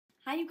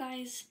Hi you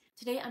guys!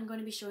 Today I'm going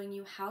to be showing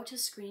you how to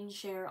screen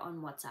share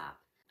on WhatsApp.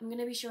 I'm going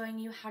to be showing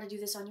you how to do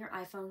this on your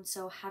iPhone,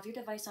 so have your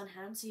device on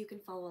hand so you can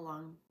follow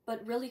along.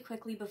 But really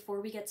quickly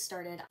before we get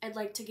started, I'd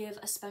like to give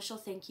a special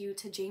thank you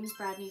to James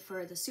Bradney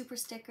for the super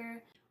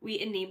sticker. We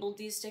enabled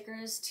these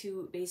stickers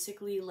to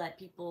basically let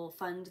people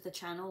fund the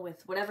channel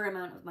with whatever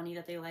amount of money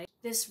that they like.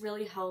 This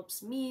really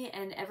helps me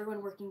and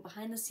everyone working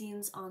behind the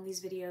scenes on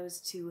these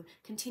videos to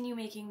continue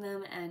making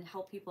them and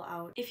help people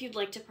out. If you'd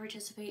like to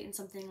participate in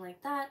something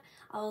like that,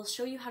 I'll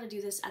show you how to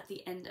do this at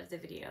the end of the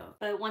video.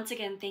 But once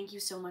again, thank you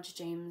so much,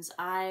 James.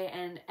 I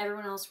and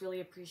everyone else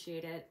really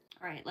appreciate it.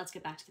 Alright, let's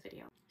get back to the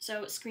video.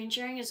 So screen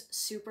sharing is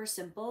super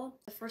simple.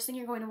 The first thing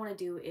you're going to want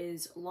to do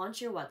is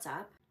launch your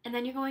WhatsApp, and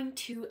then you're going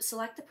to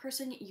select the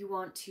person you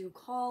want to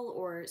call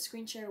or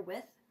screen share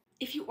with.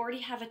 If you already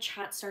have a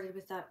chat started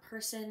with that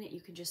person, you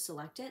can just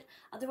select it.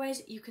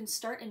 Otherwise, you can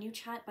start a new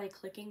chat by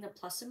clicking the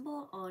plus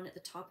symbol on the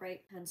top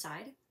right hand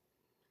side.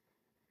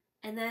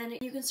 And then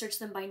you can search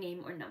them by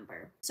name or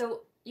number.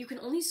 So you can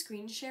only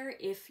screen share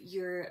if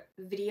you're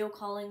video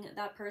calling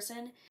that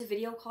person. To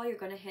video call, you're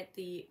going to hit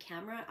the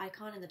camera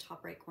icon in the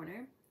top right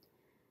corner.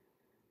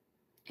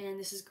 And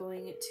this is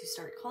going to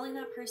start calling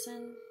that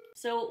person.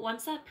 So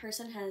once that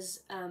person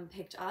has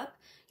picked up,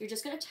 you're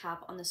just going to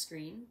tap on the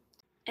screen.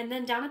 And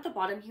then down at the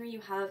bottom here, you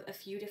have a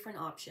few different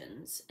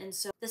options. And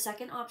so the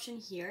second option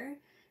here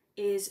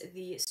is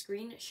the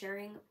screen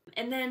sharing.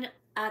 And then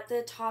at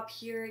the top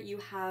here, you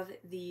have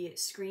the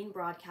screen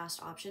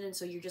broadcast option. And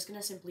so you're just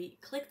gonna simply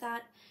click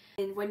that.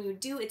 And when you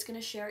do, it's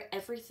gonna share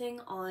everything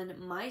on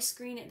my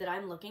screen that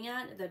I'm looking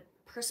at. The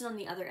person on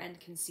the other end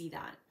can see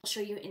that. I'll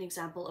show you an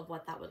example of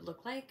what that would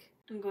look like.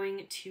 I'm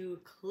going to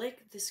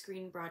click the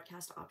screen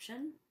broadcast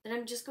option. Then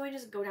I'm just going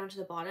to go down to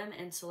the bottom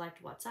and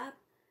select WhatsApp.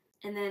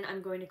 And then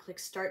I'm going to click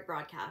start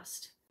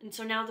broadcast. And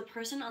so now the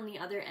person on the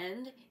other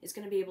end is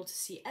going to be able to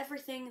see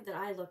everything that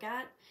I look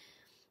at.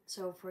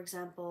 So for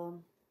example,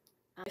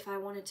 if I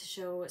wanted to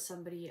show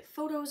somebody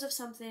photos of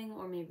something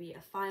or maybe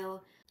a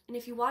file, and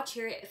if you watch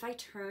here, if I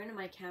turn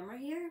my camera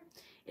here,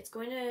 it's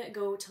going to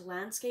go to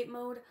landscape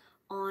mode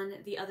on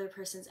the other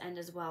person's end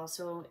as well.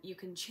 So you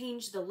can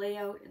change the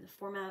layout and the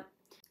format.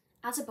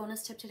 As a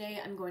bonus tip today,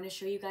 I'm going to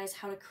show you guys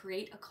how to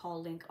create a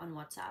call link on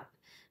WhatsApp.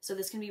 So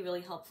this can be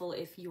really helpful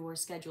if you're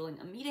scheduling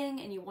a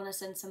meeting and you want to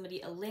send somebody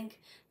a link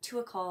to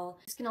a call.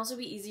 This can also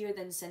be easier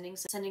than sending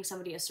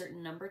somebody a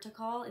certain number to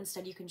call.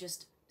 Instead, you can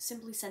just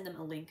simply send them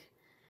a link.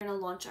 We're going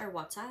to launch our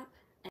WhatsApp,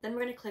 and then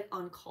we're going to click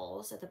on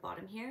calls at the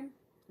bottom here.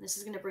 This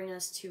is going to bring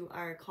us to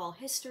our call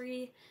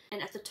history.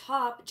 And at the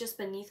top, just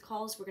beneath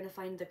calls, we're going to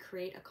find the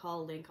create a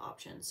call link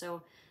option.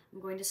 So I'm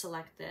going to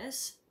select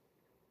this.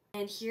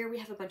 And here we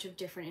have a bunch of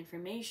different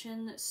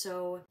information,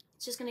 so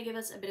it's just going to give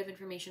us a bit of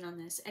information on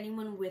this.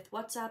 Anyone with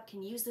WhatsApp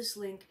can use this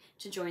link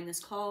to join this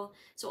call,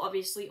 so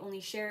obviously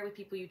only share it with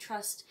people you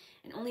trust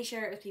and only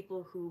share it with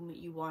people whom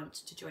you want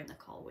to join the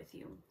call with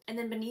you. And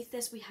then beneath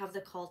this we have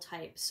the call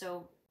type.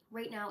 So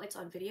right now it's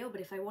on video,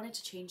 but if I wanted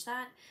to change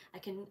that, I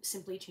can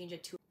simply change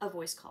it to a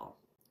voice call.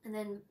 And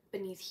then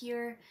beneath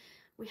here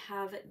we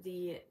have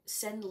the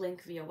send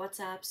link via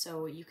WhatsApp,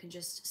 so you can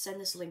just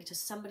send this link to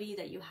somebody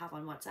that you have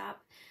on WhatsApp.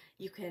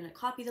 You can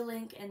copy the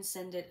link and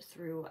send it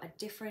through a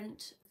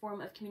different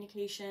form of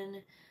communication.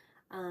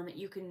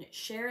 You can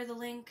share the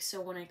link, so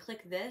when I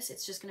click this,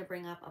 it's just going to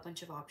bring up a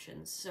bunch of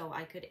options. So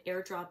I could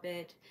airdrop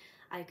it,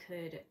 I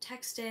could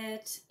text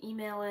it,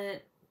 email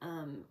it,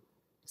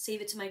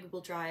 save it to my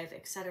Google Drive,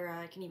 etc.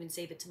 I can even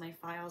save it to my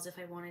files if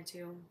I wanted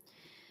to.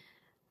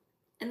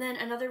 And then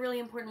another really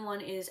important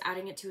one is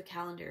adding it to a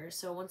calendar.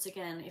 So once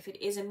again, if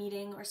it is a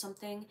meeting or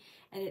something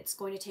and it's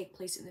going to take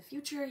place in the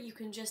future, you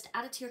can just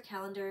add it to your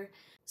calendar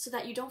so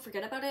that you don't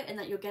forget about it and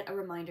that you'll get a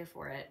reminder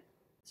for it.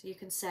 So you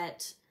can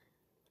set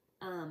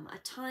a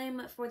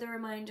time for the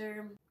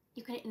reminder.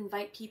 You can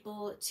invite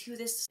people to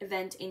this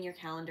event in your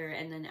calendar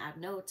and then add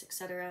notes,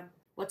 etc.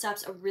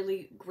 WhatsApp's a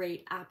really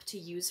great app to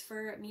use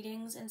for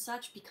meetings and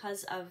such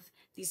because of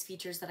these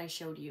features that I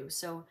showed you.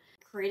 So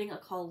creating a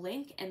call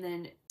link and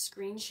then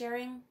screen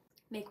sharing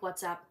make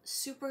WhatsApp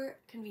super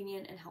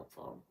convenient and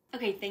helpful.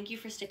 Okay, thank you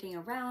for sticking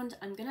around.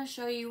 I'm gonna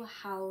show you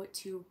how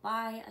to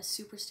buy a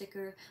super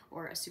sticker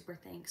or a super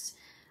thanks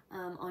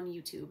on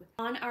YouTube.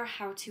 On our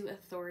How To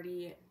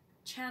Authority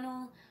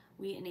channel,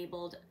 we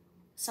enabled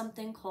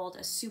something called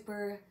a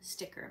super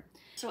sticker.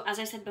 So as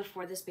I said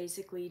before, this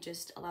basically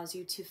just allows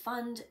you to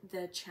fund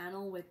the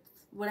channel with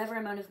whatever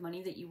amount of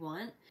money that you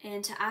want.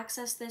 And to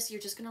access this,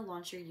 you're just gonna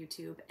launch your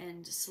YouTube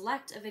and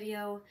select a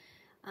video.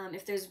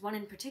 If there's one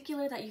in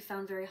particular that you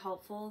found very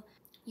helpful,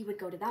 you would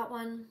go to that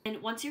one.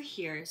 And once you're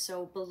here,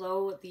 so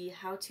below the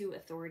How To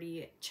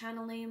Authority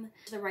channel name,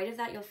 to the right of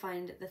that, you'll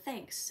find the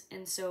thanks.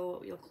 And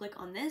so you'll click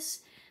on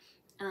this,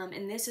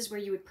 and this is where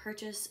you would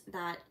purchase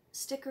that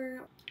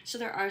sticker. So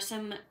there are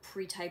some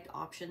pre-typed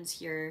options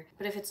here,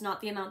 but if it's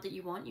not the amount that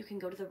you want, you can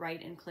go to the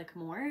right and click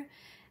more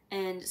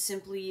and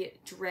simply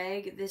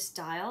drag this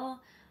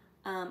dial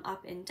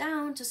up and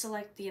down to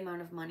select the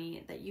amount of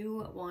money that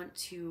you want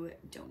to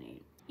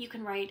donate. You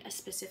can write a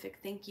specific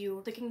thank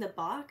you. Clicking the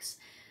box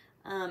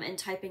and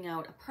typing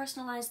out a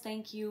personalized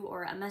thank you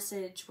or a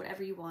message,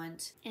 whatever you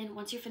want. And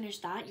once you finish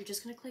that, you're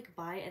just gonna click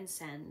buy and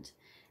send,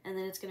 and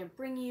then it's gonna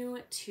bring you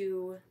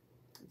to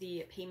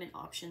the payment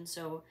option.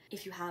 So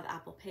if you have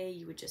Apple Pay,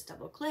 you would just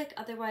double click,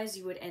 otherwise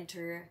you would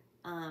enter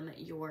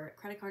your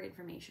credit card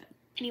information.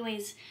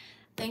 Anyways,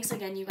 thanks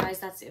again, you guys.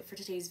 That's it for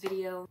today's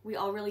video. We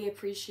all really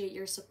appreciate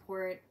your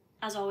support.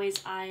 As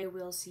always, I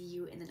will see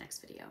you in the next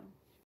video.